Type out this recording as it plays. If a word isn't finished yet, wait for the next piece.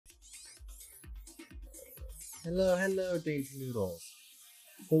Hello, hello, Danger Noodles.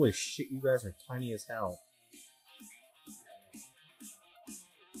 Holy shit, you guys are tiny as hell.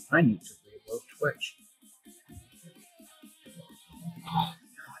 I need to reload Twitch. Oh,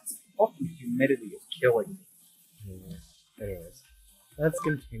 God, the fucking humidity is killing me. Yeah. Anyways, let's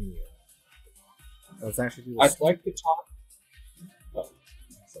continue. Let's actually do I'd this. like to talk. Oh,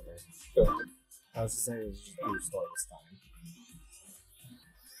 Okay. go ahead. I was just saying, let's just do the story this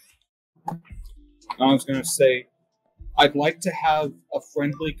time. I was going to say, I'd like to have a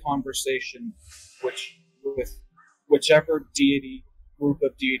friendly conversation with whichever deity, group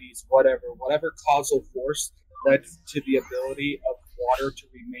of deities, whatever causal force led to the ability of water to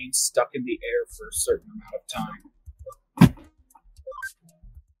remain stuck in the air for a certain amount of time.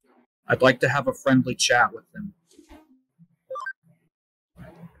 I'd like to have a friendly chat with them.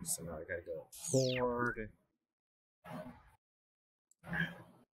 So now I gotta go forward.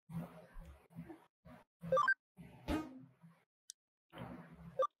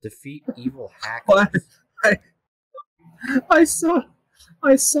 Defeat evil hackers. What? I saw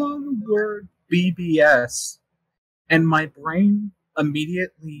the word BBS, and my brain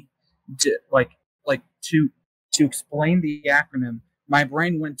immediately did to explain the acronym. My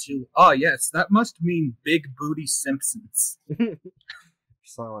brain went to, oh yes, that must mean Big Booty Simpsons.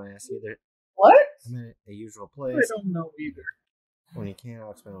 So I want to ask you that. What? I'm in a usual I place. don't know either. When you can't,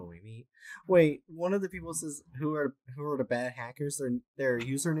 I'll explain when we meet. Wait, one of the people says who are the bad hackers? Their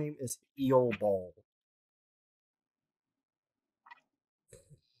username is Eelball.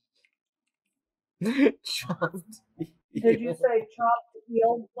 Chopped. Did you say chopped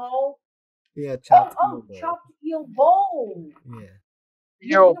eel bowl? Yeah, chopped Oh, eel bowl. chopped eel bowl. Yeah. You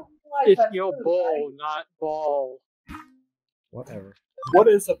Yo, don't realize it's that's your food, bowl, right? not ball. Whatever. What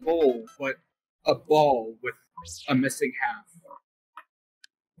is a bowl but a ball with a missing half?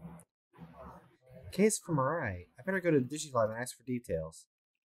 Case from Mariah. I better go to DigiLive and ask for details.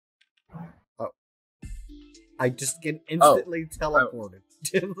 Oh. I just get instantly teleported.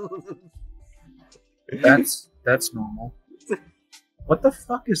 That's normal. What the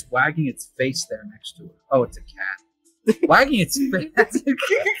fuck is wagging its face there next to it? Oh, it's a cat. Wagging its face.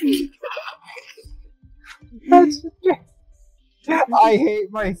 I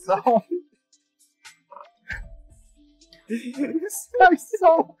hate myself. I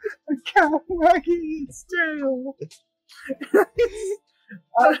saw a cat wagging its tail.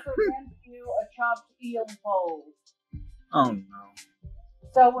 I present you a chopped eel bowl. Oh no.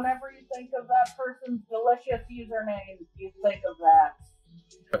 So whenever you think of that person's delicious username, you think of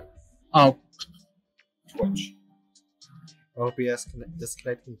that. Oh. Twitch. OBS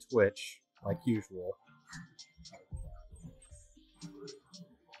disconnecting Twitch, like usual.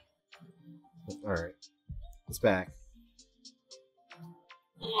 Alright. It's back.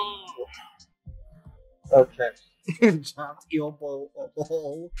 Okay. Chopped eel bowl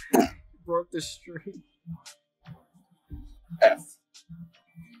broke the stream. F.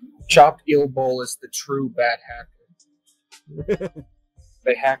 Chopped Eel Bowl is the true bad hacker.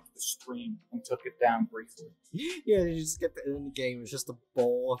 They hacked the stream and took it down briefly. Yeah, you just get the end of the game. It's just a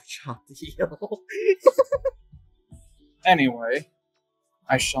bowl of chopped eel. Anyway,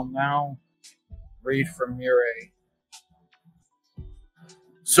 I shall now read from Murray.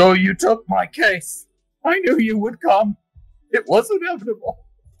 So you took my case. I knew you would come. It was inevitable.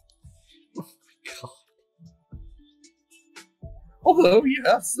 Oh my god. Although you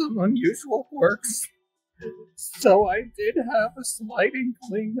have some unusual quirks. So I did have a slight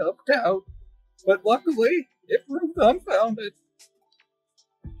inkling of doubt. But luckily, it proved unfounded.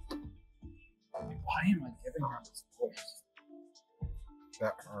 Why am I giving her this voice?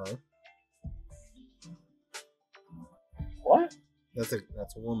 That her. What? That's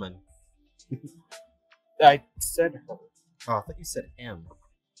a woman. I said her. Oh, I thought you said M.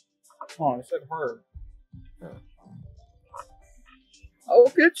 Oh, I said her. Oh. I'll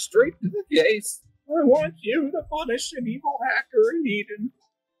get straight to the case. I want you to punish an evil hacker in Eden.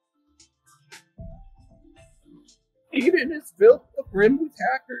 Eden is filled to the brim with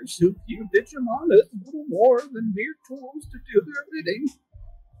hackers who view Digimon as little more than mere tools to do their bidding,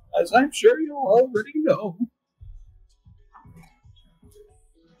 as I'm sure you'll already know.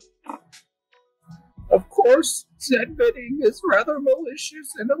 Of course, said bidding is rather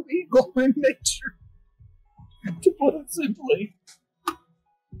malicious and illegal in nature, to put it simply.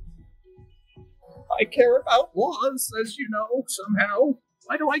 I care about laws, as you know, somehow.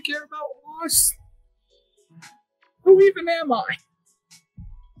 Why do I care about laws? Who even am I?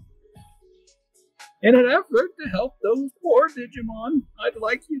 In an effort to help those poor Digimon, I'd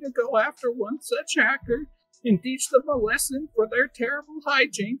like you to go after one such hacker and teach them a lesson for their terrible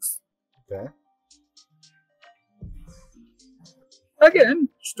hijinks. Okay. Again,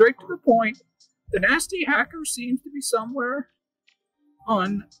 straight to the point. The nasty hacker seems to be somewhere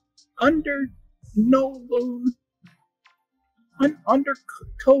on under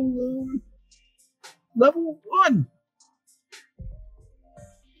Kowloon level 1.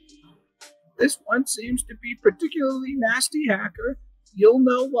 This one seems to be particularly nasty hacker. You'll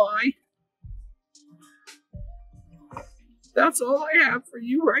know why. That's all I have for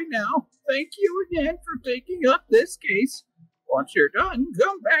you right now. Thank you again for taking up this case. Once you're done,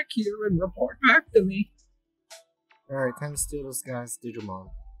 come back here and report back to me. Alright, time to steal this guy's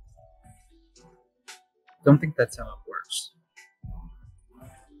Digimon. Don't think that's how it works.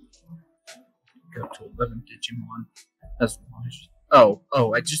 Go to 11 Digimon. As long as... Oh,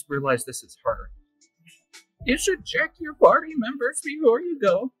 I just realized this is harder. You should check your party members before you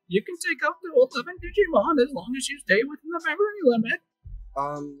go. You can take up to 11 Digimon as long as you stay within the memory limit.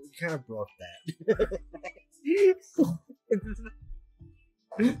 You kind of broke that.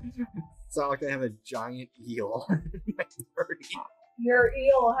 It's not like I have a giant eel in my party. Your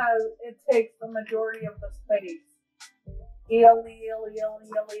eel takes the majority of the space. Eel.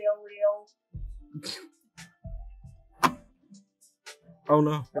 Oh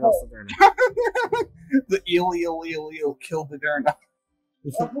no, what else is there now? The eel killed the Derna.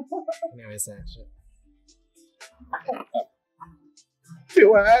 Anyways, that shit.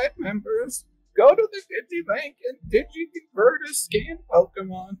 Duet members, go to the Digibank and Digi-convert a scanned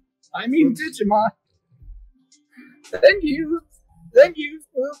Pokemon. I mean Digimon. Then use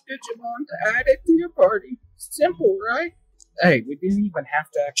Move Digimon to add it to your party. Simple, right? Hey, we didn't even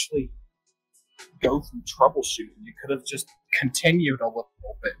have to actually go through troubleshooting. You could have just continued a little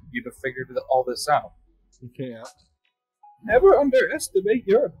bit. You'd have figured all this out. Yeah. Never underestimate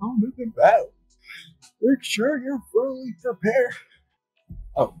your opponent in battle. Make sure you're fully prepared.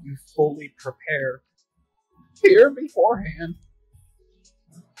 Oh, you fully prepare here beforehand.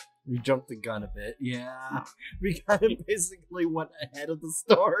 We jumped the gun a bit. Yeah. We kind of basically went ahead of the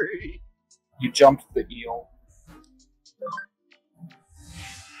story. You jumped the eel.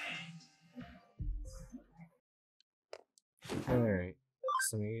 Alright.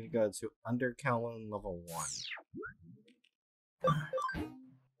 So we need to go to Under Kowloon level 1.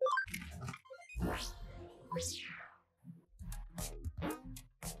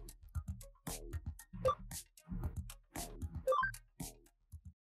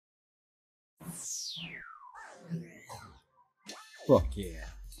 Fuck yeah.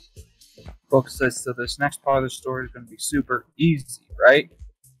 Book says so this next part of the story is going to be super easy, right?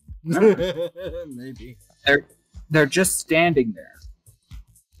 Maybe. They're just standing there.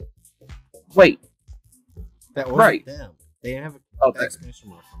 Wait. That wasn't right. them. They have an exclamation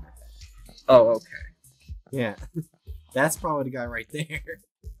mark on their head. Oh, okay. Yeah. That's probably the guy right there.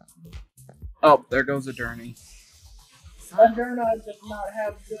 Oh, there goes a Derny. Moderna does not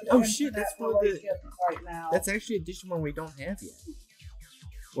have good shit, that's one of the... right now. That's actually a Digimon we don't have yet.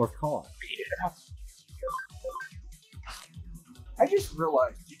 Or caught. I just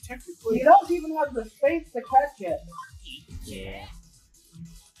realized you technically... You don't even have the space to catch it. Yeah.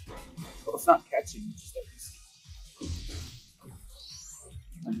 Well, it's not catching, it's just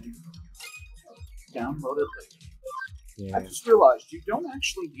download it later. Yeah. I just realized you don't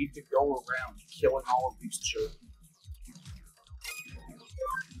actually need to go around killing all of these children.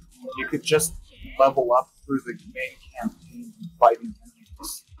 You could just level up through the main campaign fighting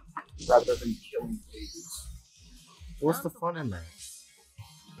enemies rather than killing babies. What's the fun in that?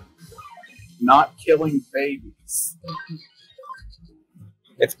 Not killing babies.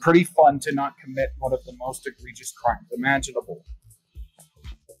 It's pretty fun to not commit one of the most egregious crimes imaginable.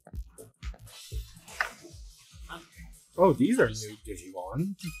 Oh, these are new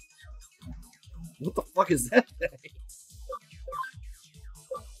Digimon. What the fuck is that thing?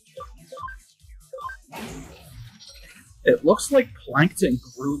 It looks like Plankton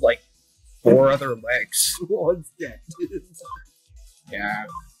grew like 4 other legs. One's dead. Yeah.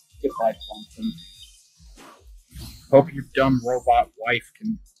 Goodbye, Plankton. Hope your dumb robot wife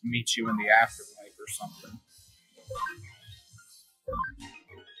can meet you in the afterlife or something.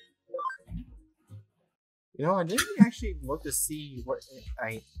 You know, I didn't actually look to see what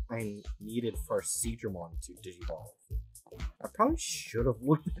I needed for Seedramon to Digivolve. I probably should have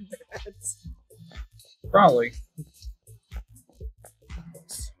looked at that. Probably.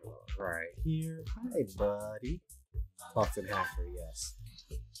 Right here. Hi, buddy. Toxic hacker, yes.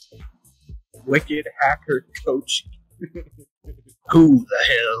 Wicked hacker coach. Who the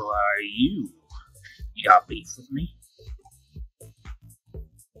hell are you? You got beef with me?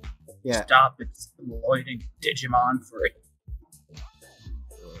 Yeah. Stop exploiting Digimon for it.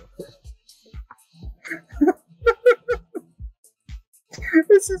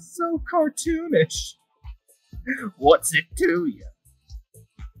 This is so cartoonish. What's it to you?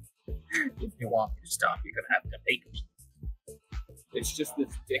 If you want me to stop, you're gonna have to make me. It's just this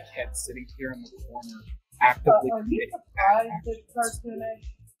dickhead sitting here in the corner, actively Are you surprised it's cartoonish?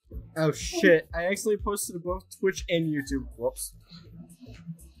 Oh shit! I actually posted to both Twitch and YouTube. Whoops.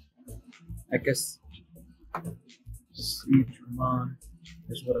 I guess. Seedramon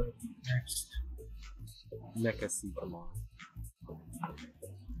is what I would do next. Mecha Seedramon.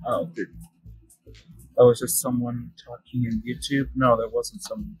 Oh, dude. Oh, is this someone talking in YouTube? No, that wasn't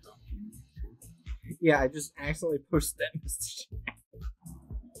someone talking in YouTube. Yeah, I just accidentally posted that message.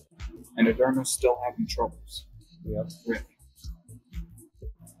 And Adorno's still having troubles. Yep. Really?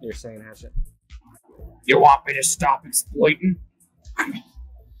 You're saying Hatchet? You want me to stop exploiting?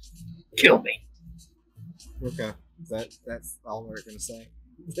 Kill me. Okay. That's all we're gonna say.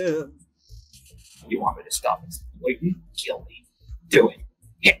 You want me to stop exploiting? Kill me. Do it.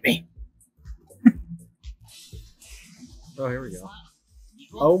 Hit me. Oh, here we go.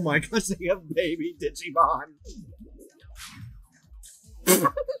 Oh my gosh, they have baby Digimon.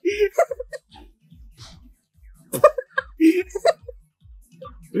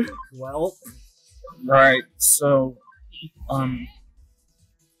 Well, Right, so,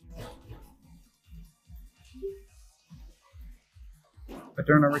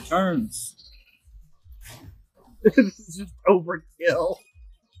 Adorno returns. this is just overkill.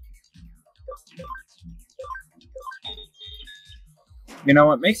 You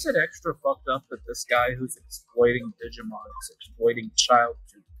know, it makes it extra fucked up that this guy who's exploiting Digimon is exploiting child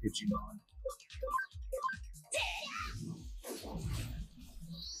Digimon.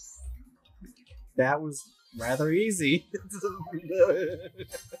 That was rather easy.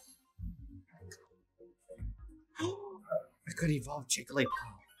 I could evolve Jigglypuff.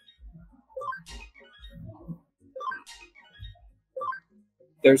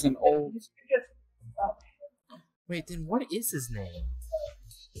 There's an old... Wait, then what is his name?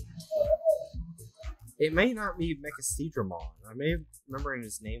 It may not be Mechasedramon. I may be remembering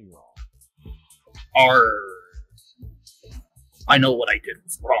his name wrong. I know what I did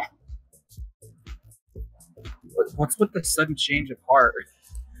was wrong. What's with the sudden change of heart?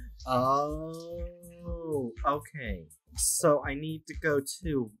 Oh, okay. So I need to go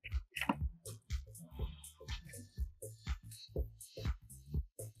to...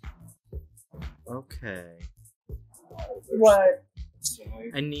 Okay. What?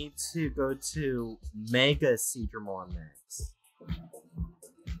 I need to go to Mega Seedramon next.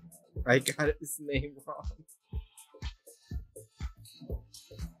 I got his name wrong.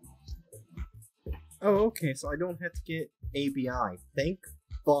 Oh, okay, so I don't have to get ABI. Thank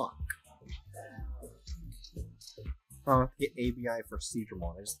fuck. I don't have to get ABI for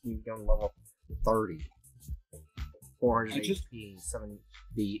Seedramon. I just need to go to level 30. 400 HP, 70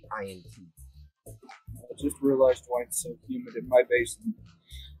 INT. I just realized why it's so humid in my basement.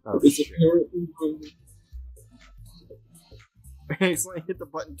 Oh, It's shit. apparently raining. I accidentally hit the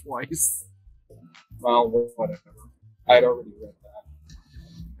button twice. Well, whatever. I'd already read that.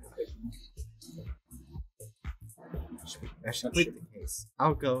 I should quit the case.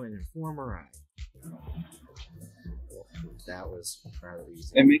 I'll go and inform Arai. That was rather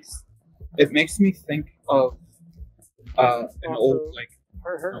easy. It makes me think of an old like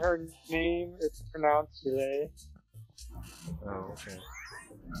Her name is pronounced Delay. Oh, okay.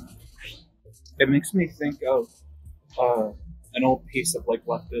 it makes me think of an old piece of like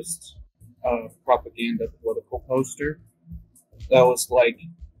leftist propaganda political poster that was like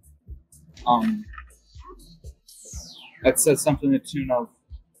that says something to the tune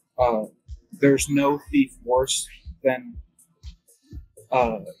of there's no thief worse than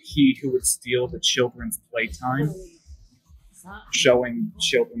he who would steal the children's playtime, showing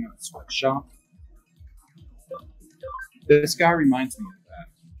children at the sweatshop. This guy reminds me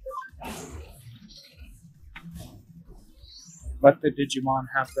of that. Let the Digimon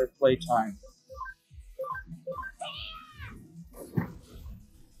have their playtime.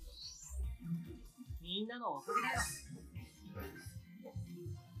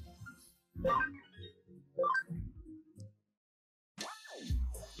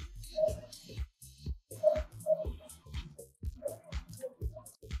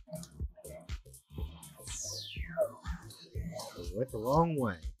 I went the wrong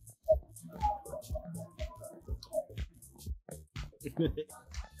way.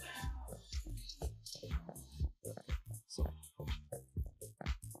 so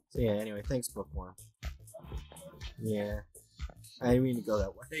yeah, anyway, thanks, Bookworm. Yeah. I didn't mean to go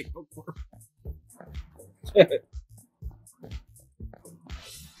that way, Bookworm.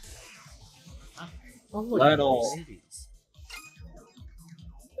 Oh, look, Let all. babies.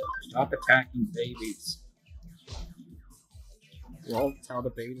 Stop attacking babies. Well, tell the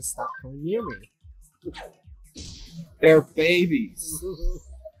baby to stop coming near me. They're babies.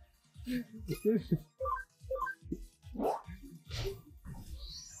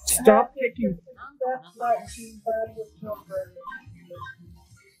 Stop kicking.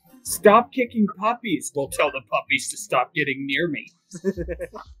 Stop kicking puppies. We'll tell the puppies to stop getting near me.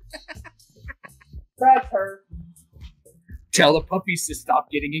 That's her. Tell the puppies to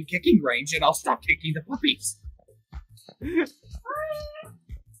stop getting in kicking range, and I'll stop kicking the puppies.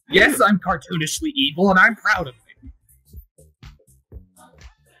 Yes, I'm cartoonishly evil, and I'm proud of it.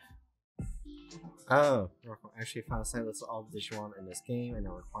 Oh, actually found a site lists all the Digimon in this game and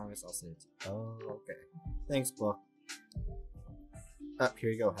no requirements. I'll send it. Oh, okay. Thanks, Book. Up here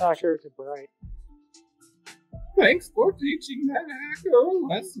you go. Hacker to Bright. Thanks for teaching that hacker a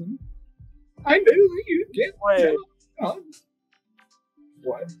lesson. I knew that you'd get Wait. done.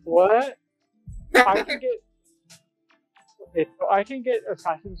 What? What? I can get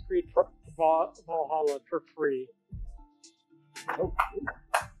Assassin's Creed Valhalla for free. Oh.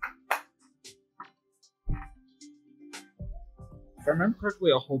 If I remember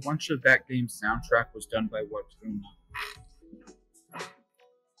correctly, a whole bunch of that game's soundtrack was done by Wardruna.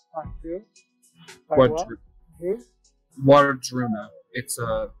 Who? By what? Who? Wardruna. It's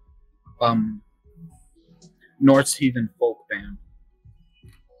a Norse heathen folk band.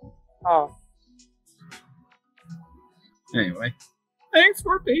 Oh. Anyway, thanks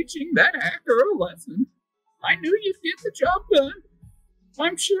for teaching that hacker a lesson. I knew you'd get the job done.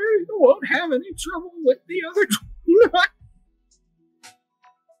 I'm sure you won't have any trouble with the other.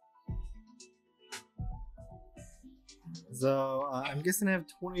 So, I'm guessing I have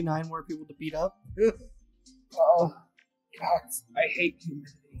 29 more people to beat up. Oh, God, I hate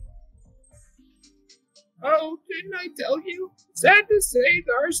humidity. Oh, didn't I tell you? Sad to say,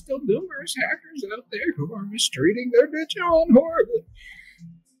 there are still numerous hackers out there who are mistreating their Digimon horribly.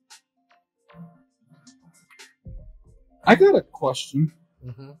 I got a question.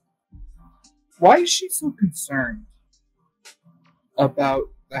 Mm-hmm. Why is she so concerned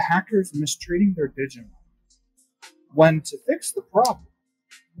about the hackers mistreating their Digimon? When to fix the problem,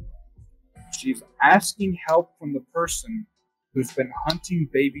 she's asking help from the person who's been hunting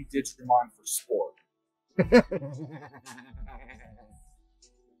baby Digimon for sport.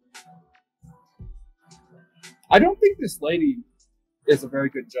 I don't think this lady is a very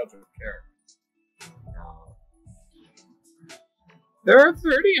good judge of character. No. There are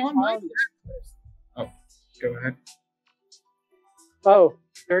 30 on my blacklist. Oh, go ahead. Oh,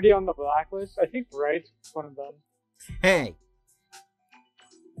 30 on the blacklist? I think Bright's one of them. Hey!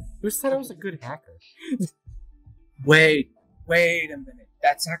 Who said I was a good hacker? Wait a minute.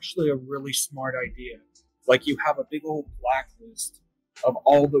 That's actually a really smart idea. Like, you have a big old blacklist of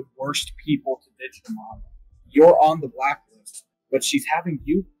all the worst people to Digimon. You're on the blacklist, but she's having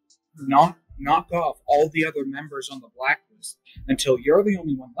you knock off all the other members on the blacklist until you're the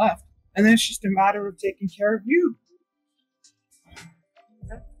only one left, and then it's just a matter of taking care of you.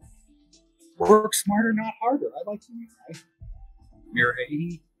 Work smarter, not harder. I like you,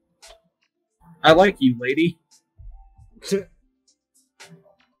 Mirai. I like you, lady.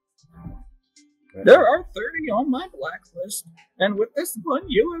 There are 30 on my blacklist, and with this one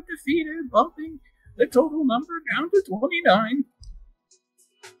you have defeated, bumping the total number down to 29.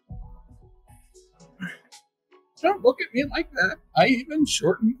 Don't look at me like that. I even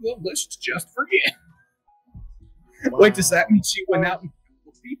shortened the list just for you. Wow. Wait, does that mean she went out and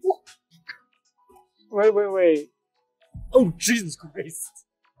killed people? Wait. Oh, Jesus Christ.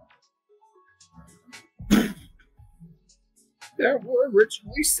 There were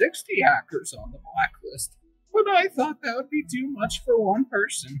originally 60 hackers on the blacklist, but I thought that would be too much for one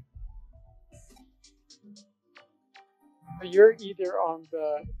person. You're either on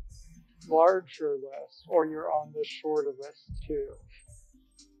the larger list or you're on the shorter list too.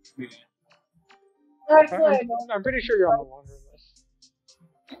 Actually, I'm pretty sure you're on the longer list.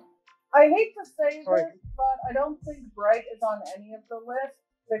 I hate to say this, but I don't think Bright is on any of the lists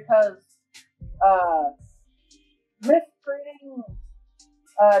because mistreating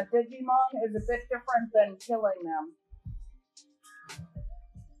Digimon is a bit different than killing them.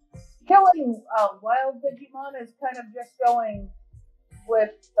 Killing wild Digimon is kind of just going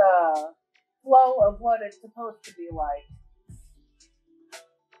with the flow of what it's supposed to be like.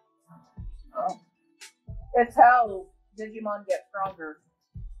 It's how Digimon get stronger.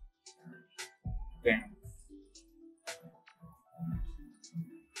 Damn.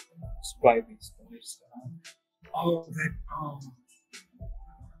 Spivey stuff. Oh,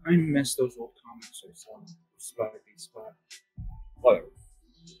 I miss those old comics I saw. Spivey Spot. Whatever.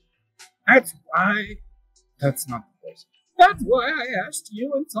 That's why. That's not the place. That's why I asked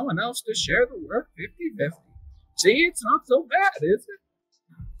you and someone else to share the work 50-50. See, it's not so bad, is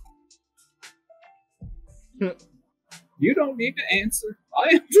it? You don't need to answer.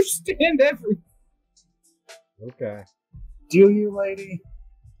 I understand everything. Okay. Do you, lady?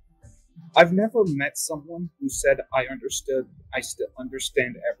 I've never met someone who said I still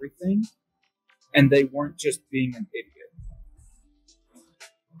understand everything, and they weren't just being an idiot.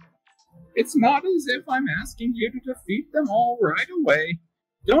 It's not as if I'm asking you to defeat them all right away.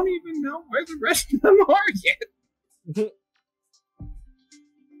 Don't even know where the rest of them are yet.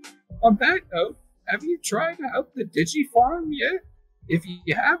 On that note, have you tried out the Digifarm yet? If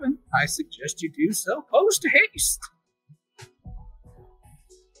you haven't, I suggest you do so post-haste.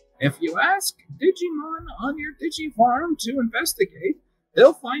 If you ask Digimon on your Digifarm to investigate,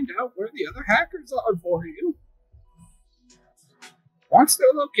 they'll find out where the other hackers are for you. Once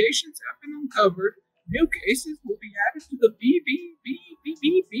their locations have been uncovered, new cases will be added to the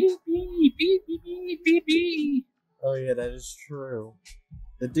BBBBBBBBBBB. Oh yeah, that is true.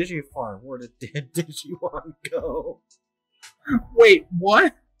 The Digifarm, where did Digimon go? Wait,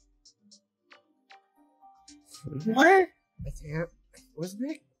 what? What?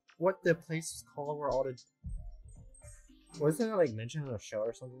 Wasn't it what the place was called where all the... Wasn't it like mentioned in a show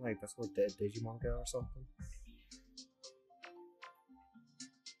or something? Like that's where Digimon go or something?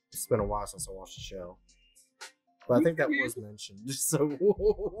 It's been a while since I watched the show. But I think that was mentioned. So...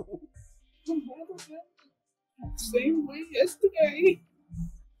 Same way yesterday.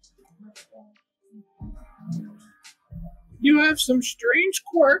 You have some strange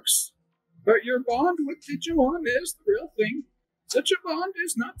quirks, but your bond with Digimon is the real thing. Such a bond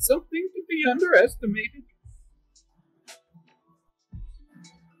is not something to be underestimated.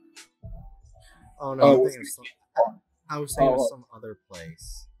 Oh no, I was thinking of some other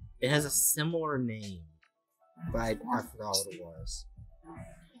place. It has a similar name, but I forgot what it was.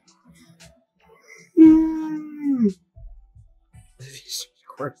 These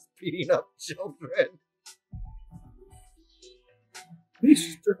quirks beating up children.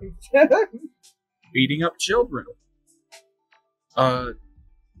 Beating up children.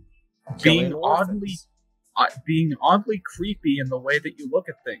 Being oddly creepy in the way that you look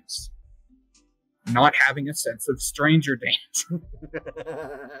at things. Not having a sense of stranger danger.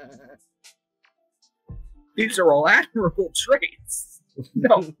 These are all admirable traits.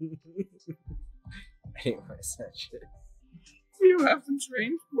 No. Anyways, that shit. You have some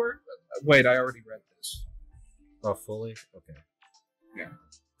strange work. Wait, I already read this. Oh, fully? Okay. Yeah.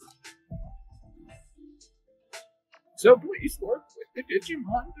 So please work with the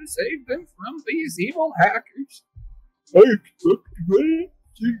Digimon to save them from these evil hackers. I expect great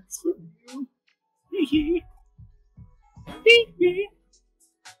things from you.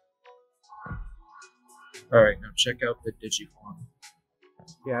 Alright, now check out the Digifarm.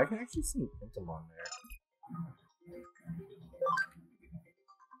 Yeah, I can actually see Pentamon there.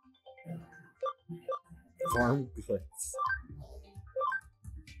 Farm goods.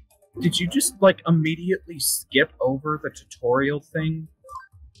 Did you just, like, immediately skip over the tutorial thing?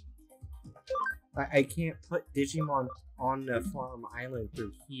 I can't put Digimon on the farm island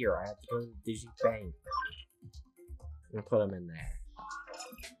through here. I have to go to the Digibank and put them in there.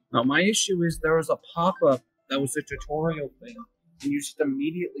 No, my issue is there was a pop-up that was a tutorial thing, and you just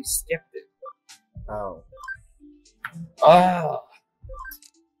immediately skipped it. Oh. Ah.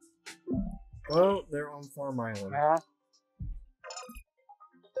 Well, they're on Farm Island. Yeah.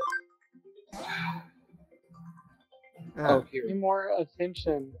 Oh, here. Pay more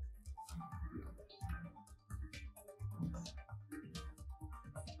attention.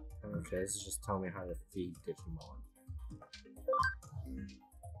 Okay, this is just telling me how to feed Digimon.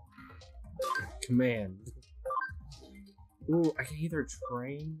 Command. Ooh, I can either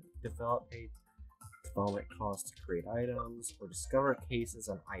train, develop a development cost to create items, or discover cases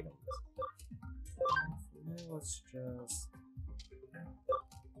and items. Let's just...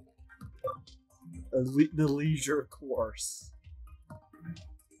 the leisure course.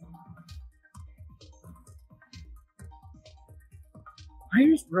 I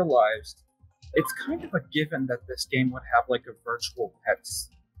just realized it's kind of a given that this game would have like a virtual pets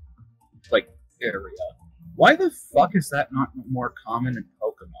like area. Why the fuck is that not more common in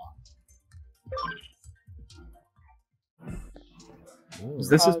Pokemon?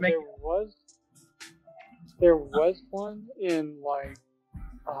 This is making there was one in like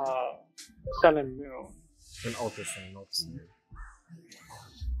Sun and Moon. An Ultra Sun, Ultra Sun.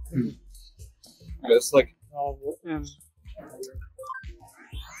 it's like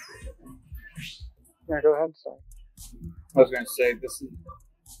Yeah, go ahead. Sorry. I was gonna say this is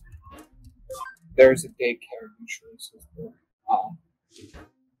there's a daycare in Shrewsbury.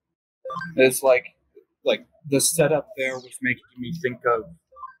 It's like the setup there was making me think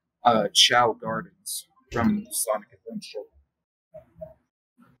of Chow Gardens from Sonic Adventure.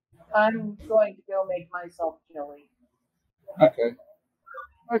 I'm going to go make myself chili. Okay.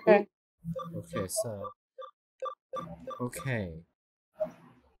 Okay. Okay, so. Okay.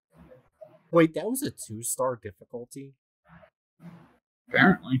 Wait, that was a 2-star difficulty?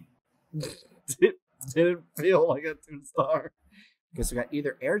 Apparently. Didn't feel like a 2-star. Okay, so we got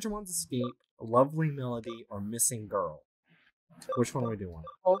either Airjamon's Escape, Lovely Melody, or Missing Girl. Which one are we doing?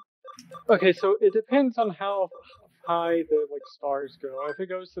 Okay, so it depends on how high the stars go. If it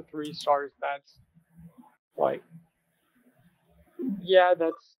goes to 3 stars, that's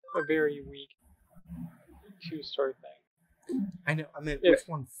that's a very weak 2-star thing. I know. I mean, which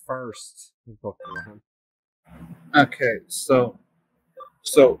one first? Okay, so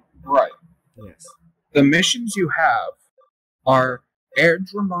right. Yes. The missions you have are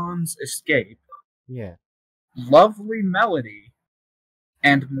Airdramon's Escape, Yeah. Lovely Melody,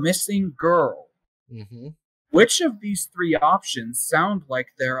 and Missing Girl. Mm-hmm. Which of these 3 options sound like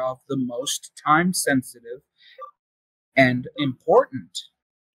they're of the most time-sensitive and important?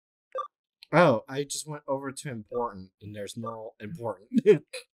 Oh, I just went over to important, and there's no important.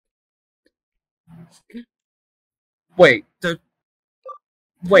 Wait.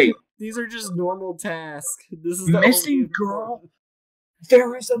 These are just normal tasks. This is the Missing Girl?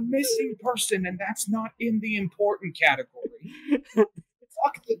 There is a missing person, and that's not in the important category.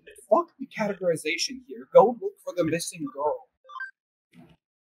 Fuck the categorization here. Go look for the missing girl.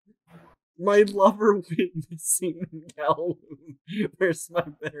 My lover went missing in Kowloon. Where's my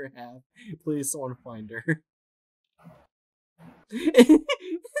better half? Please, someone find her.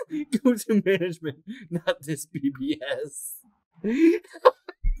 Go to management, not this BBS.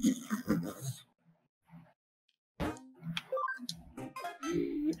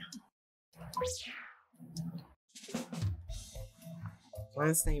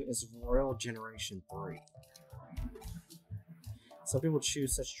 Last name is Royal Generation 3. Some people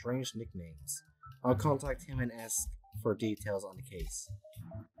choose such strange nicknames. I'll contact him and ask for details on the case.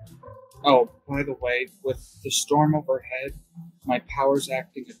 Oh, by the way, with the storm overhead, my power's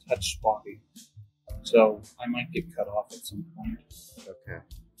acting a touch spotty. So I might get cut off at some point. Okay.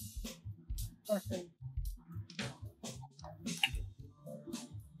 Okay.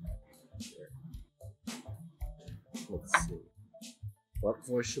 Let's see. What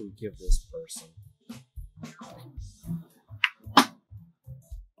voice should we give this person?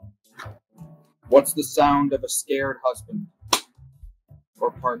 What's the sound of a scared husband?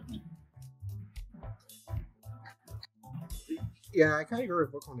 Or partner? Yeah, I kind of agree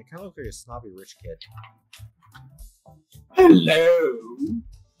with Bookworm. It kind of looks like a snobby rich kid. Hello?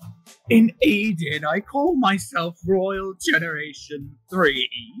 In Aiden, I call myself Royal Generation 3.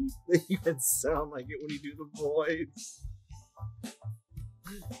 They even sound like it when you do the voice.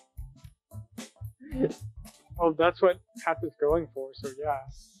 Well, that's what Hatchet's going for, so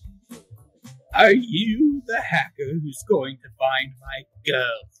yeah. Are you the hacker who's going to find my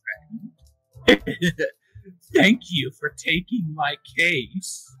girlfriend? Thank you for taking my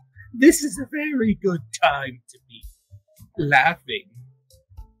case. This is a very good time to be laughing.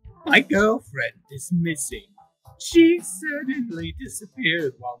 My girlfriend is missing. She suddenly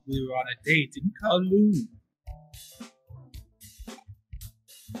disappeared while we were on a date in Kowloon.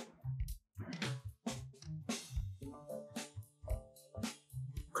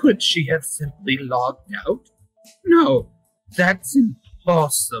 Could she have simply logged out? No, that's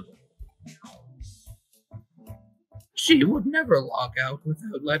impossible. She would never log out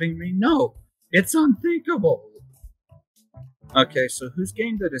without letting me know. It's unthinkable. Okay, so who's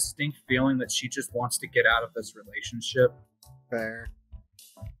gained the distinct feeling that she just wants to get out of this relationship? Fair.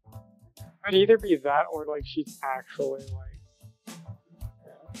 It'd either be that or she's actually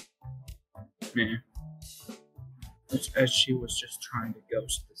Yeah. As she was just trying to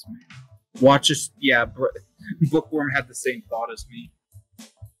ghost this man. Watch us. Yeah, Bookworm had the same thought as me.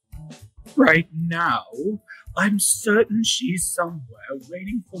 Right now, I'm certain she's somewhere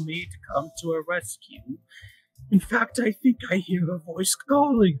waiting for me to come to her rescue. In fact, I think I hear her voice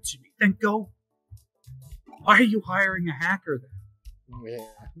calling to me. Then go. Why are you hiring a hacker then? Yeah.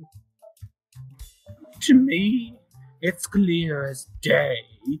 To me, it's clear as day.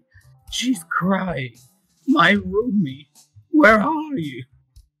 She's crying. My roomie, where are you?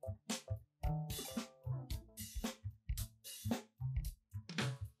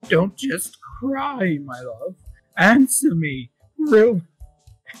 Don't just cry, my love. Answer me. Is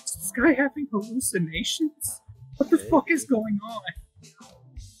this guy having hallucinations? What the fuck is going on?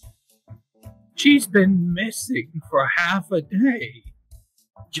 She's been missing for half a day.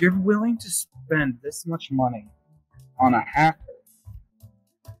 You're willing to spend this much money on a hacker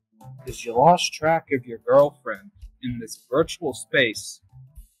because you lost track of your girlfriend in this virtual space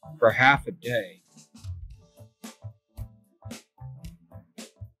for half a day.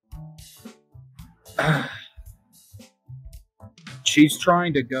 She's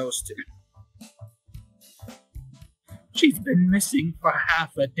trying to ghost you. She's been missing for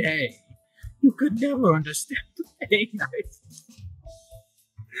half a day. You could never understand the pain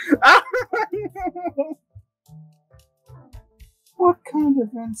What kind of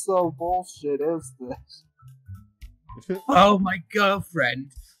insult bullshit is this? Oh, my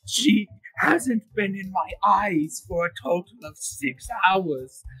girlfriend. She hasn't been in my eyes for a total of 6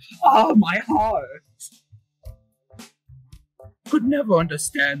 hours. Oh, my heart. Could never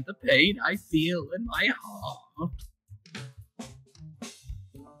understand the pain I feel in my heart.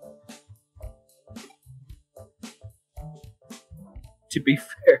 To be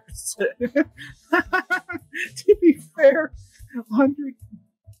fair, to be fair, 100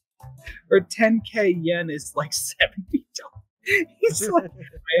 or 10k yen is like $70. He's like,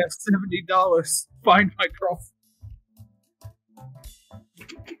 I have $70. Find my girlfriend.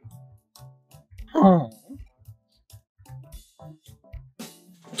 Oh.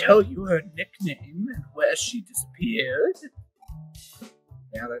 Tell you her nickname and where she disappeared.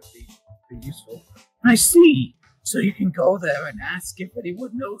 Yeah, that'd be useful. I see. So you can go there and ask if anyone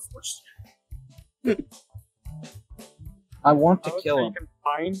knows what I want to kill him. You can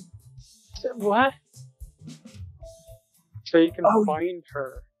find... What? So you can find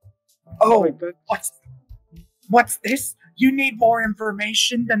her. Oh, what's this? You need more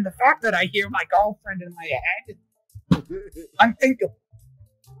information than the fact that I hear my girlfriend in my head? Unthinkable.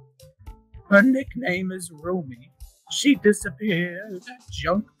 Her nickname is Rumi. She disappeared at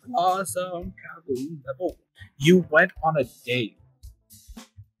Junk Plaza on Kowloon level. You went on a date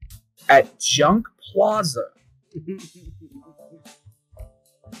at Junk Plaza.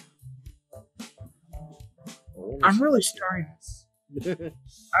 I'm really starting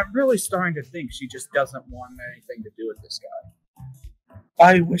to think she just doesn't want anything to do with this guy.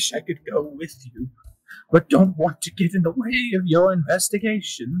 I wish I could go with you, but don't want to get in the way of your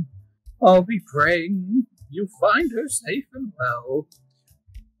investigation. I'll be praying you find her safe and well.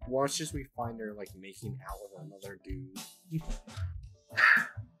 Watch as we find her, like, making out with another dude.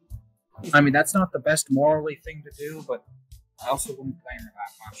 I mean, that's not the best morally thing to do, but I also wouldn't blame her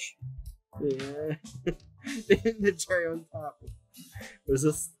that much. Yeah. The cherry on top. Was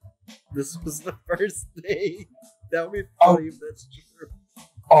this was the first day? That would be funny if that's true.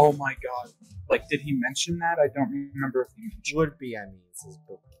 Oh my god. Like, did he mention that? I don't remember if he mentioned. Would be, I mean, it's his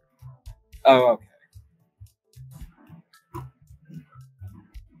book. Oh, okay.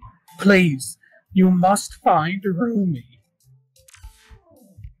 Please, you must find Rumi.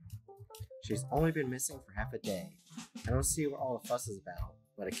 She's only been missing for half a day. I don't see what all the fuss is about,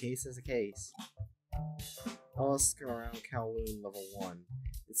 but a case is a case. I'll ask around Kowloon level 1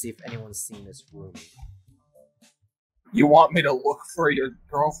 and see if anyone's seen this Rumi. You want me to look for your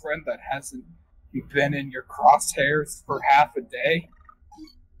girlfriend that hasn't been in your crosshairs for half a day?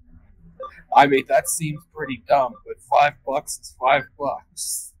 I mean, that seems pretty dumb, but $5 is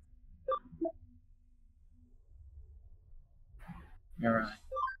 $5. Alright.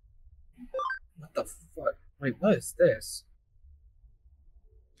 What the fuck? Wait, what is this?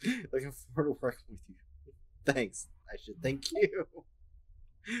 Looking forward to working with you. Thanks. I should thank you.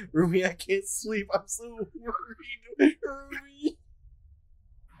 Rumi, I can't sleep. I'm so worried. Rumi.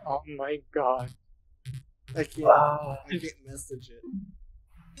 Oh my god. I can't message it.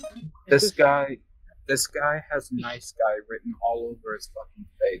 This guy has nice guy written all over his fucking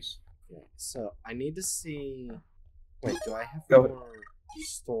face. Okay, so I need to see. Wait, do I have more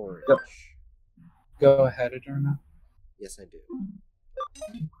storage? Go ahead, Adorno. Yes, I do.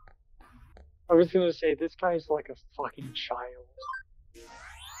 I was gonna say, this guy's like a fucking child.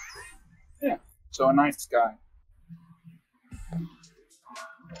 Yeah, so a nice guy. Let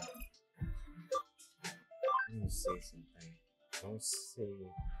me see something. Don't see.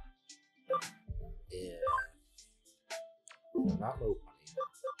 Yeah. No, not low money.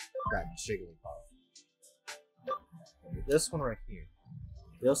 Grab Jigglypuff. This one right here.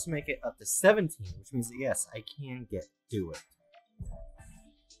 They also make it up to 17, which means that yes, I can do it.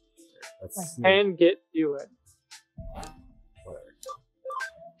 Let's see. And do it. Whatever.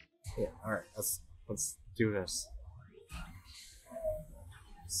 Yeah, alright, let's do this.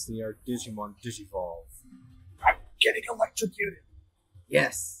 See our Digimon Digivolve. I'm getting electrocuted.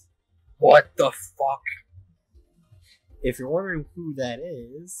 Yes. What the fuck? If you're wondering who that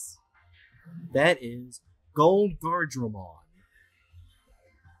is, That is Gold Gardramon.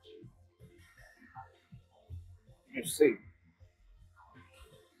 Let's see.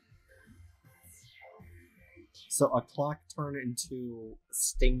 So a clock turned into a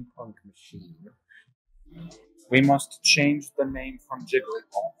steampunk machine. We must change the name from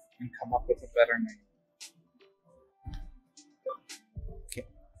Jigglypuff and come up with a better name. Okay.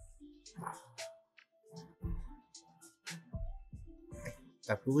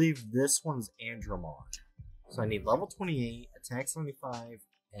 I believe this one's Andromon. So I need level 28, attack 75,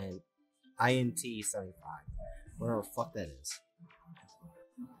 and INT 75. Whatever the fuck that is.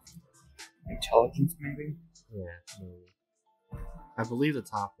 Intelligence, maybe? Yeah, maybe. I believe the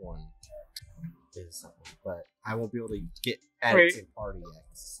top one is something, but I won't be able to get added to Party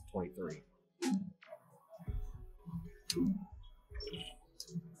X 23.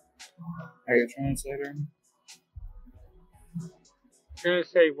 Are you a translator? I'm gonna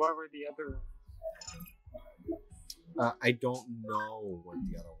say, what were the other ones? I don't know what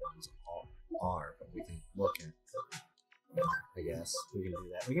the other ones are, but we can look at them. I guess we can do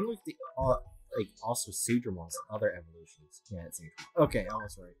that. We can look at the also Seedramon's other evolutions. Yeah, it's Seedramon. Okay, I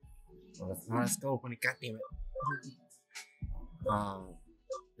was right. Let's go, Bunny. God damn it.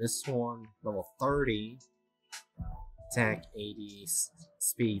 This one level 30, attack 80,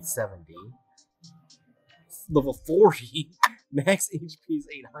 speed 70. Level 40, max HP is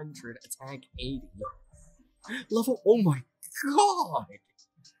 800, attack 80. Level, oh my god!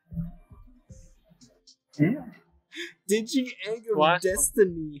 Yeah. Digi Egg of Last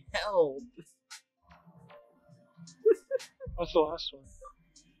Destiny held. What's the last one?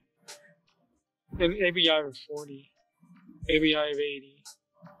 An ABI of 40. ABI of 80.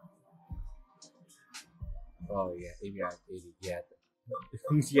 Oh yeah, ABI 80, yeah.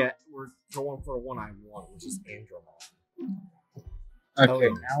 Yeah, we're going for one I want, which is Andromon. Okay,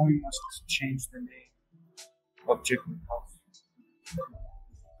 Oh. now we must change the name of Jigglypuff.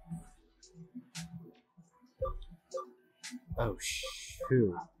 Oh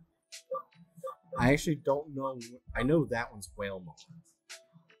shoot. I actually don't know. I know that one's Whalemon.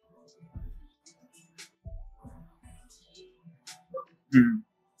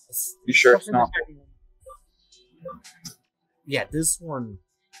 You sure it's What's not? the second one? Yeah, this one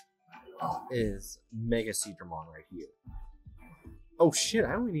is Mega Seedramon right here. Oh shit,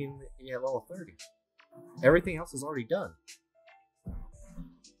 I only need level 30. Everything else is already done.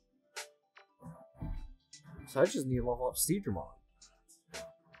 So I just need to level up Seedramon.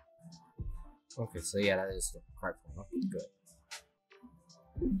 Okay, so yeah, that is the correct one. Okay, good.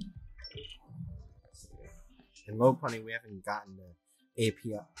 In Lopunny, we haven't gotten the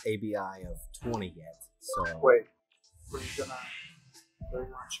ABI of 20 yet, so... Wait, we're gonna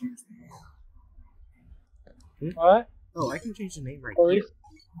change the name. What? Oh, I can change the name right Or here.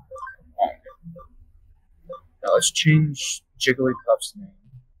 Now let's change Jigglypuff's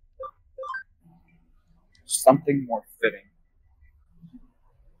name. Something more fitting.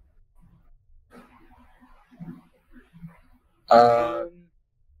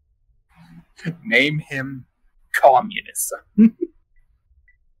 Name him Communist.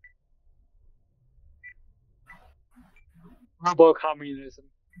 Robo-communism.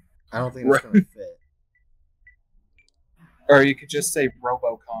 I don't think that's gonna fit. Or you could just say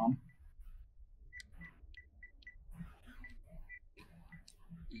Robocom.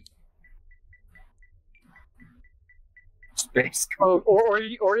 Space. Oh, or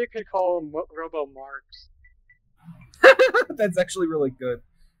you could call him Robo-Marx. That's actually really good.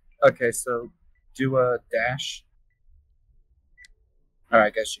 Okay, so do a dash. Or I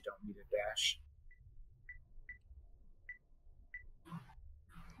guess you don't need a dash.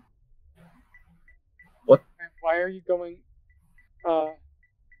 What? Why are you going,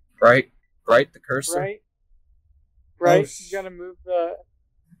 Right, the cursor. right? Right? Oh, You gotta move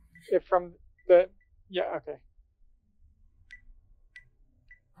it from the, yeah, okay.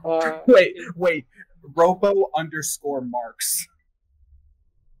 Wait. Robo underscore Marx.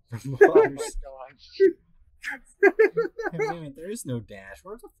 Oh my god. Hey, wait a minute, there is no dash.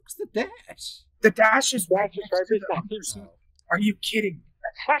 Where the fuck's the dash? The dash is right That's just next right to the beside you. underscore. Are you kidding?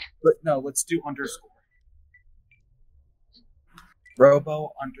 But no, let's do underscore.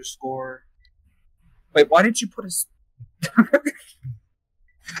 Robo underscore. Wait, why did you put a?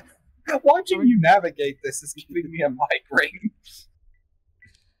 Watching you navigate this is giving me a migraine.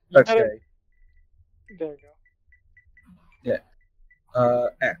 Okay. There you go.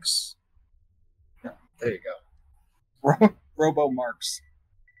 X. Yeah, there you go. Robo Marx.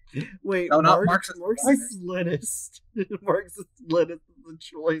 Wait, No, not Marxist Leninist. Marxist Leninist is the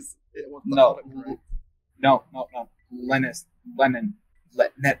choice. No. Lenin.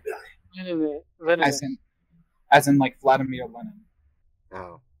 Lenin. As in like Vladimir Lenin.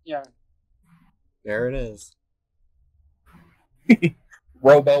 Oh, Yeah. there it is.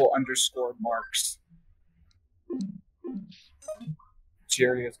 Robo_Marks.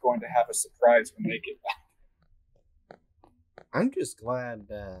 Jerry is going to have a surprise when they get back. I'm just glad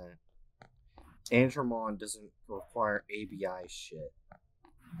Andromon doesn't require ABI shit.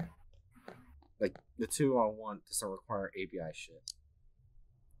 Like, the 2-on-1 doesn't require ABI shit.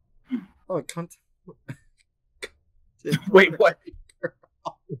 Oh, cunt. Wait, what?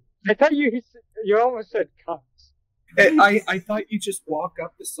 I thought you almost said cunt. I thought you just walk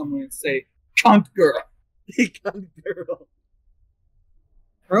up to someone and say, "Cunt girl." Cunt girl.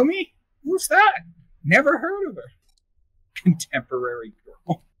 Romy? Who's that? Never heard of her. Contemporary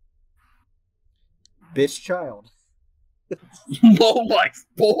girl. Bitch child. Low life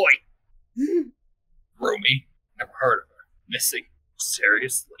boy. Romy? Never heard of her. Missing?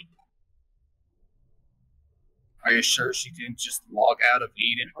 Seriously? Are you sure she didn't just log out of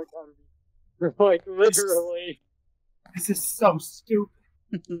Eden? Like, literally. This is so stupid.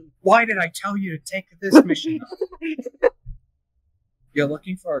 Why did I tell you to take this mission? You're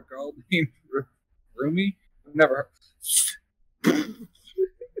looking for a girl named Rumi? I've never heard.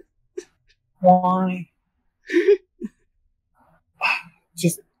 Why?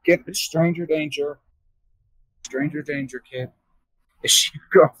 Just get stranger danger. Stranger danger, kid. Is she a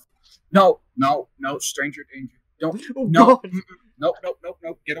girl? No, stranger danger. Don't. Oh, No. God. No.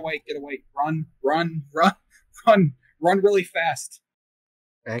 Get away. Run really fast.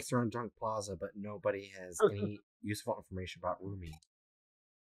 Asked around Junk Plaza, but nobody has any useful information about Rumi.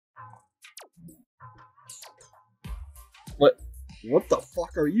 What the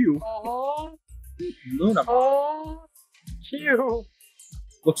fuck are you? Aww. Luna. Aww. Cute.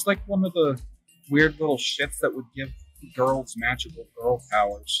 Looks like one of the weird little shits that would give girls magical girl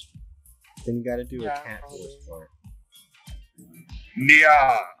powers. Then you gotta do Yeah, a cat voice for it.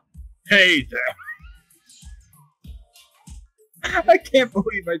 Nia! Hey there! I can't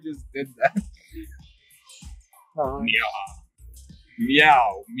believe I just did that. Meow,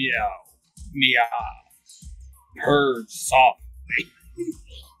 meow. Purr softly.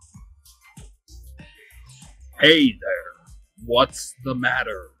 Hey there. What's the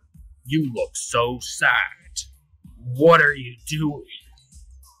matter? You look so sad. What are you doing?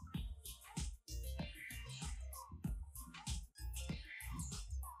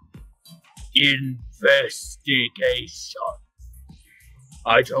 Investigation.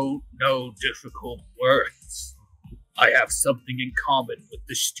 I don't know difficult words. I have something in common with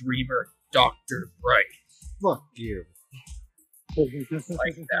the streamer Dr. Bray. Fuck you.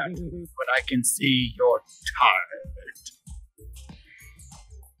 Like that. But I can see you're tired.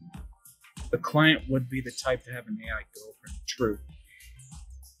 The client would be the type to have an AI girlfriend, true.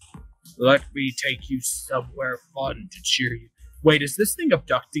 Let me take you somewhere fun to cheer you. Wait, is this thing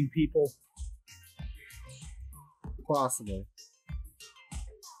abducting people? Possibly.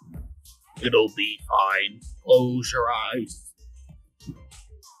 It'll be fine. Close your eyes.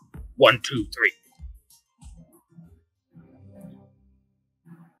 1, 2, 3.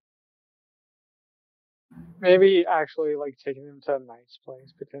 Maybe actually, like, taking them to a nice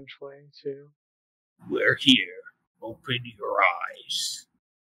place, potentially, too. We're here. Open your eyes.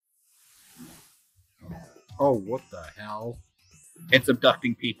 Oh, what the hell? It's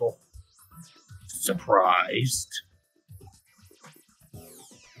abducting people. Surprised?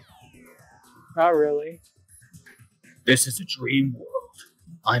 Not really. This is a dream world.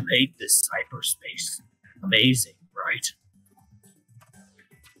 I made this cyberspace. Amazing, right?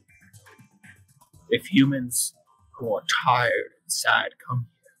 If humans who are tired and sad come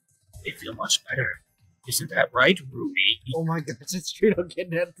here, they feel much better. Isn't that right, Ruby? Oh my god, it's straight up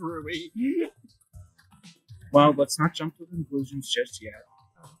getting at Rumi. Well, let's not jump to conclusions just yet.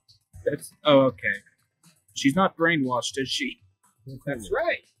 Okay. She's not brainwashed, is she? That's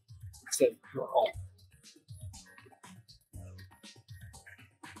right. Said girl.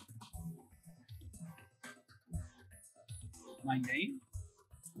 My name?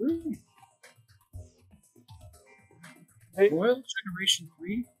 Ruby. Hey. Royal Generation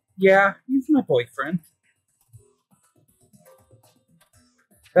 3? Yeah, he's my boyfriend.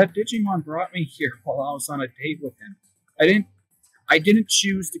 That Digimon brought me here while I was on a date with him. I didn't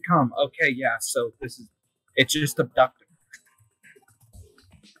choose to come. Okay, yeah, so it's just abducted.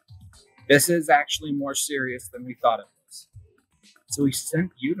 This is actually more serious than we thought it was. So he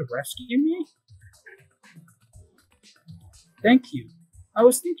sent you to rescue me? Thank you. I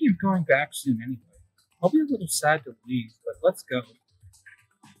was thinking of going back soon anyway. I'll be a little sad to leave, but let's go.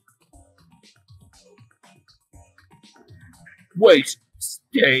 Wait,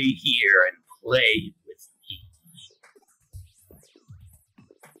 Stay here and play with me.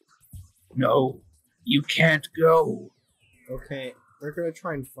 No, you can't go. Okay, they're gonna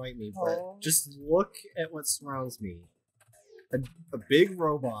try and fight me, but just look at what surrounds me. A big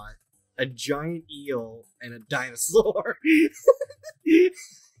robot, a giant eel, and a dinosaur.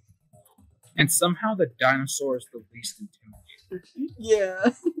 And somehow the dinosaur is the least intimidating.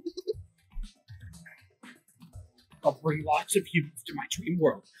 Yeah. I'll bring lots of humans to my dream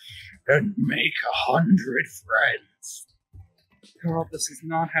world and make 100 friends. Girl, this is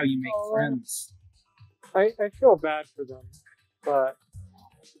not how you make friends. I feel bad for them, but...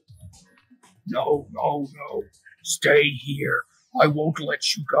 No. Stay here. I won't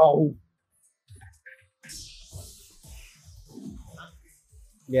let you go.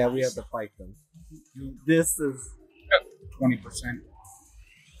 Yeah, we have to fight them. This is 20%.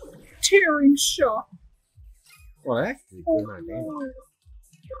 Tearing shot. well, actually good amount of damage.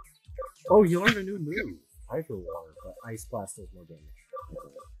 Oh, you learned a new move. Hydro water, but ice blast does more damage.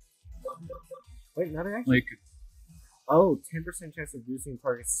 Wait, not actually. Like, Oh, 10% chance of boosting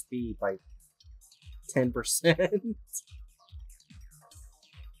target speed by 10%.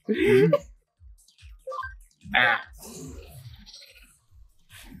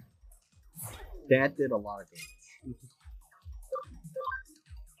 That did a lot of damage.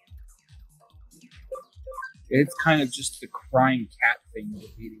 it's kind of just the crying cat thing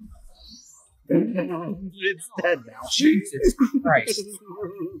with eating. It's dead now. Jesus Christ.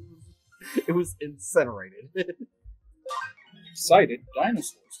 It was incinerated. Excited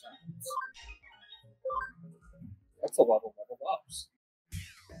dinosaur sounds. That's a level ups.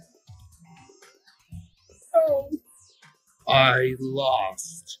 Oh. I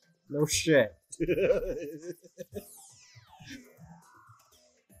lost. No shit.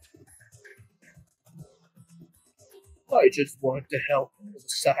 I just wanted to help all the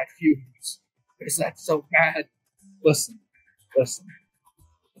sad humans. Is that so bad? Listen.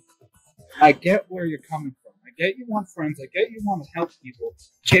 I get where you're coming from. I get you want friends. I get you want to help people.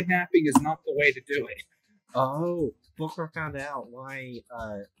 Kidnapping is not the way to do it. Oh, Booker found out why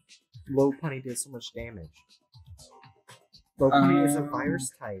Low Punny did so much damage. Low Punny is a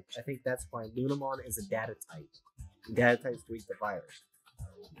virus type. I think that's why Lunamon is a data type. Data types weak the virus.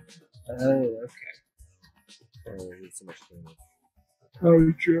 Oh, okay. So it did so much damage.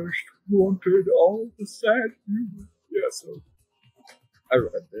 I just wanted all the sad humans. Yeah, so I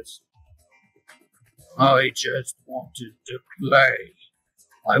read this. I just wanted to play.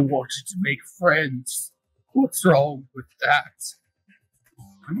 I wanted to make friends. What's wrong with that?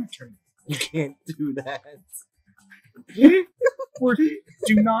 I'm not turning. You can't do that. Or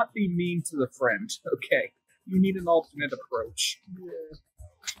do not be mean to the friend, okay? You need an alternate approach.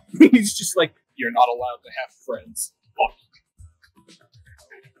 Yeah. He's just like, you're not allowed to have friends. Fuck.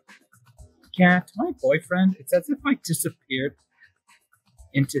 Cat, my boyfriend, it's as if I disappeared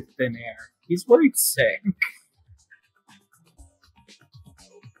into thin air. He's worried sick.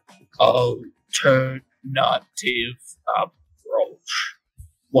 Alternative approach.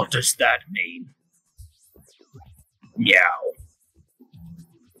 What does that mean? Meow.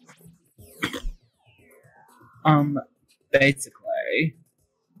 Basically,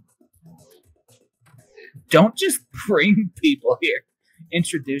 don't just bring people here.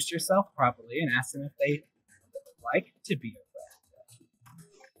 Introduce yourself properly and ask them if they like to be a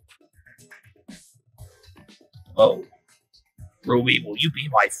friend. Oh, Ruby, will you be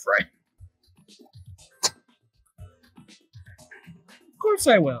my friend? Of course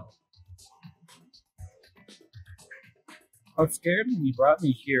I will. I was scared when you brought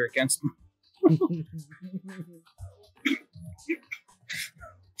me here against me.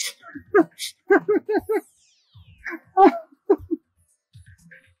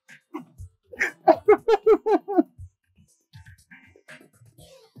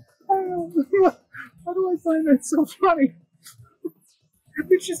 How do I find that so funny?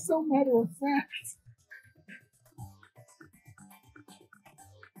 It's just so matter of fact.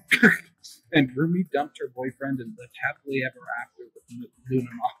 And Rumi dumped her boyfriend and lived happily ever after with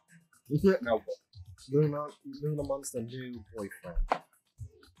Lunamon. No, Lunamon's the new boyfriend.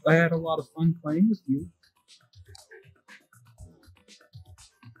 I had a lot of fun playing with you.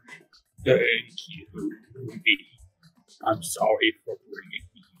 Thank you, Ruby. I'm sorry for bringing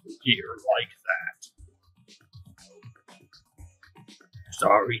you here like that.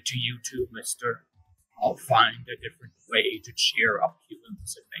 Sorry to you too, mister. I'll find a different way to cheer up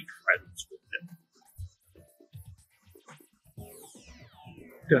humans and make friends with them.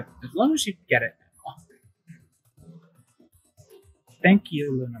 Good. As long as you get it. Thank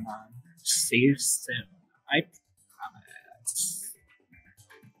you, Lunamon. See you soon. I promise.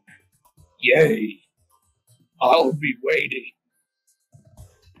 Yay! I'll be waiting.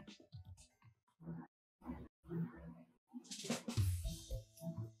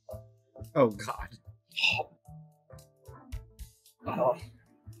 Oh God.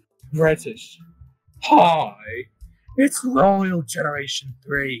 British. Hi, it's Royal Generation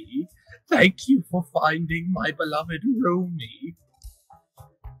 3. Thank you for finding my beloved Rumi.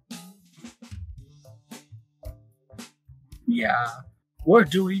 Yeah, we're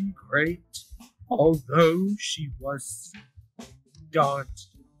doing great. Although she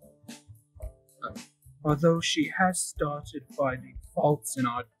has started finding faults in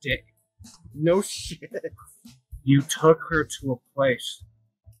our day. No shit. You took her to a place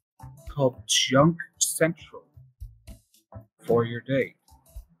called Junk Central for your date.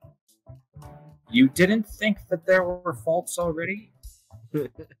 You didn't think that there were faults already?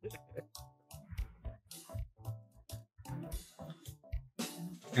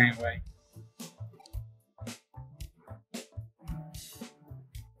 Anyway.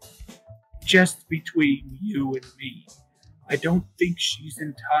 Just between you and me, I don't think she's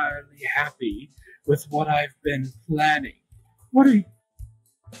entirely happy with what I've been planning. What are you...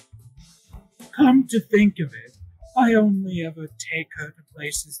 Come to think of it, I only ever take her to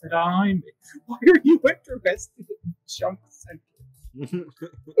places that I'm in. Why are you interested in Junk Center?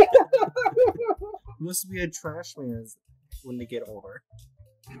 Must be a trash man when they get older.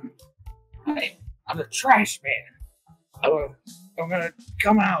 I'm a trash man. I'm gonna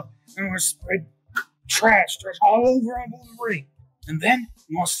come out and I'm gonna spread trash all over the ring. And then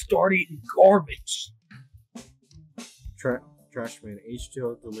I'm gonna start eating garbage. Trashman,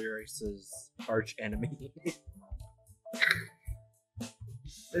 H2O Delirious' arch enemy.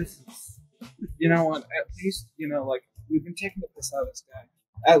 This is, you know what? At least, like, we've been taking the piss out of this guy.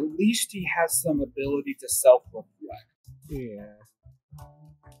 At least he has some ability to self-reflect. Yeah.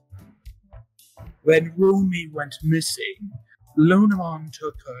 When Rumi went missing, Lunamon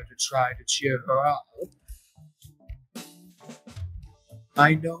took her to try to cheer her up.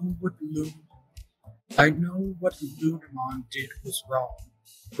 I know what Lunamon did was wrong,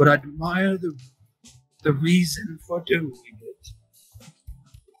 but I admire the reason for doing it.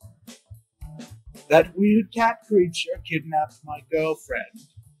 That weird cat creature kidnapped my girlfriend,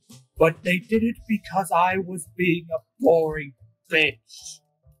 but they did it because I was being a boring bitch.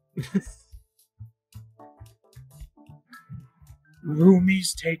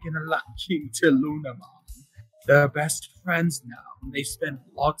 Rumi's taken a liking to Lunamon. They're best friends now, and they spend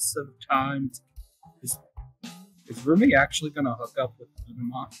lots of time. Is Rumi actually gonna hook up with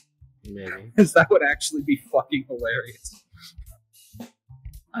Lunamon? Maybe. Because that would actually be fucking hilarious.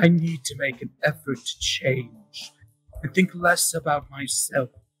 I need to make an effort to change and think less about myself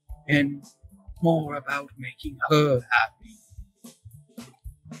and more about making her happy.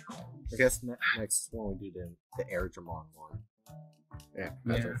 I guess next one we do the Airdramon one. Yeah,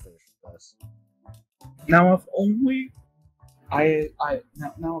 after I finish with this. Now, if only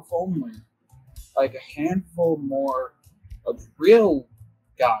now if only like a handful more of real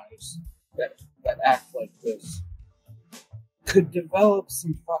guys that act like this could develop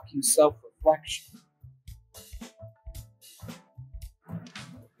some fucking self-reflection.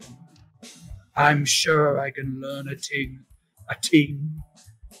 I'm sure I can learn a ting.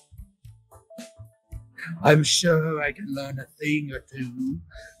 I'm sure I can learn a thing or two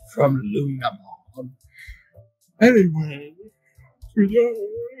from Lunamon. Anyway,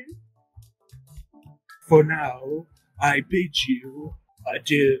 for now, I bid you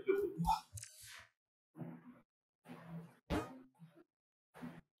adieu.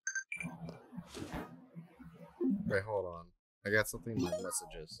 Wait, hold on. I got something in my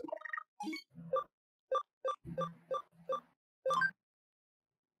messages.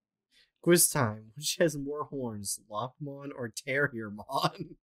 Quiz time. Which has more horns, Lopmon or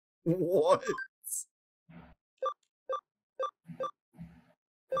Terriermon? What?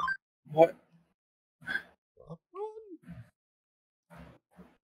 What? Lopmon?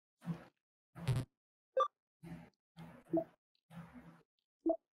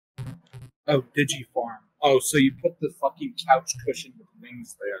 Oh, Digifarm. Oh, so you put the fucking couch cushion with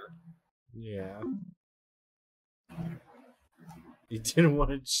wings there. Yeah. You didn't want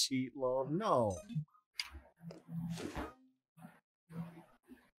to cheat, lol? No.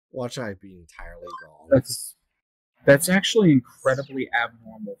 Watch I be entirely wrong. That's actually incredibly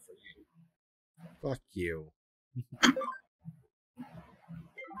abnormal for you. Fuck you.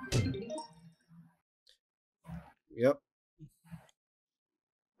 Yep.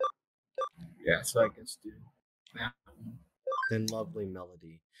 Yeah, so I guess do that one. then lovely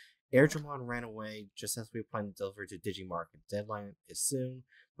melody. Airdramon ran away just as we planned to deliver to Digimarket. Deadline is soon.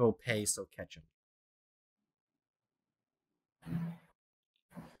 We'll pay, so catch him.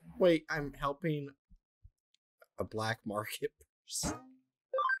 Wait, I'm helping a black market person.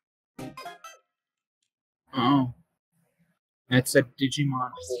 Oh. That's a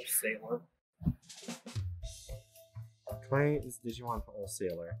Digimon wholesaler. Client is Digimon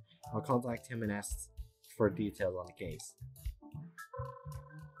wholesaler. I'll contact him and ask for details on the case.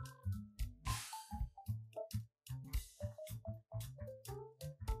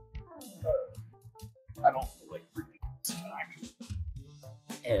 I don't feel like reading this time.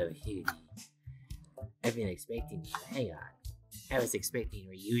 Oh, Hootie. I've been expecting you. Hang on. I was expecting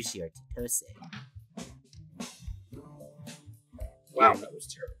Ryushi or Totose. Wow, that was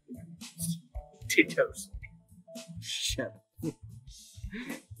terrible. Titose. Shut up.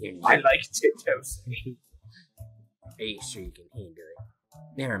 I like Titose. Are you sure you can handle it?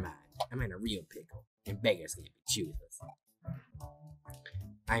 Never mind. I'm in a real pickle, and beggars can't be choosers.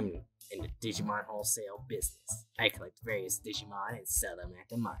 I'm in the Digimon wholesale business. I collect various Digimon and sell them at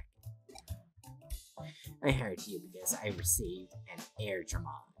the market. I hired you because I received an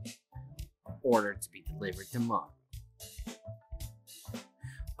Airdramon ordered to be delivered tomorrow.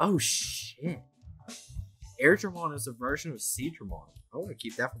 Oh shit. Airdramon is a version of Seedramon. I want to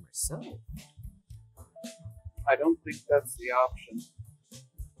keep that for myself. I don't think that's the option.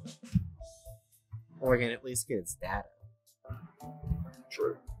 Or I can at least get its data.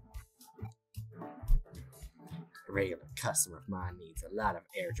 True. A regular customer of mine needs a lot of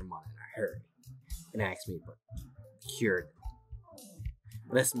Airdramon in a hurry and asked me to procure them.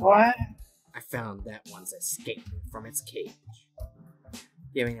 This morning, I found that one's escaping from its cage.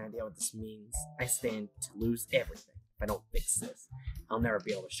 Do you have any idea what this means? I stand to lose everything if I don't fix this. I'll never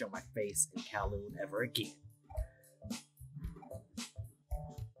be able to show my face in Kowloon ever again.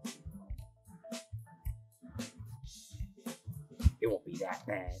 It won't be that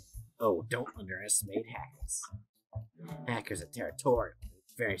bad. Oh, don't underestimate hackers. Hackers are territorial and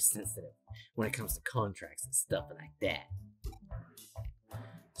very sensitive when it comes to contracts and stuff like that.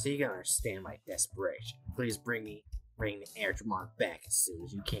 So you gotta understand my desperation. Please bring the Airdramon back as soon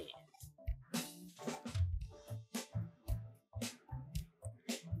as you can.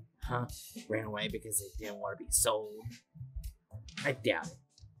 Huh? Ran away because they didn't want to be sold? I doubt it.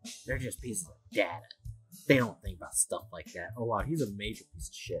 They're just pieces of data. They don't think about stuff like that. Oh wow, he's a major piece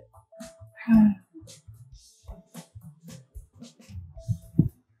of shit.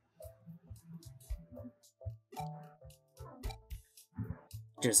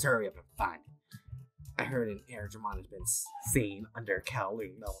 Just hurry up and find it. I heard an Airdramon has been seen under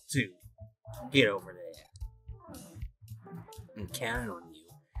Kowloon level 2. Get over there. I'm counting on you.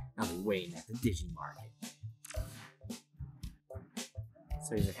 I'll be waiting at the Digimarket.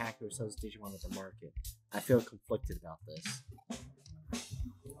 So he's a hacker who sells Digimon at the market. I feel conflicted about this.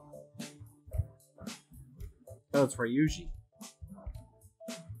 Oh, it's Ryuji.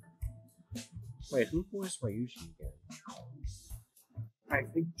 Wait, who voiced Ryuji again? I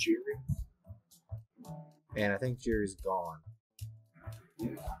think Jerry. And I think Jerry's gone.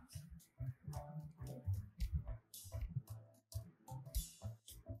 Yeah.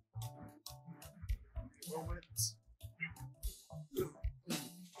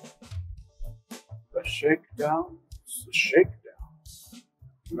 The shakedown is the shakedown.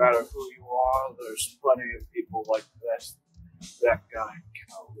 No matter who you are, there's plenty of people like that guy in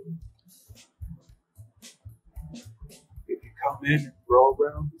Kowloon. If you come in and throw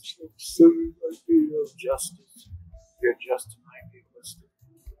around some silly idea of justice, your justice might be listed.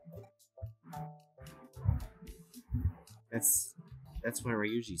 That's what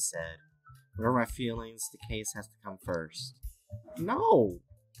Ryuji said. Whatever my feelings, the case has to come first. No!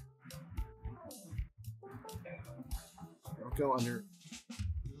 I'll go under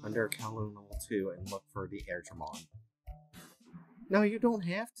Kowloon level 2 and look for the Airdramon. No, you don't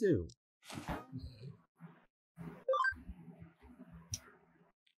have to.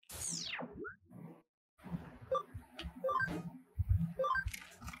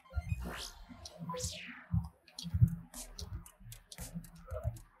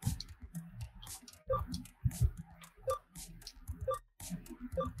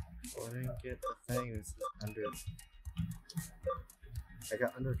 Well, I didn't get the thing that's under. I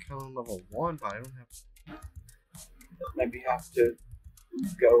got under Kowloon level 1, but I don't have. Maybe have to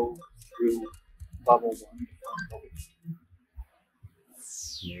go through level 1 to find level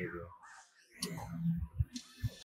 2. Maybe.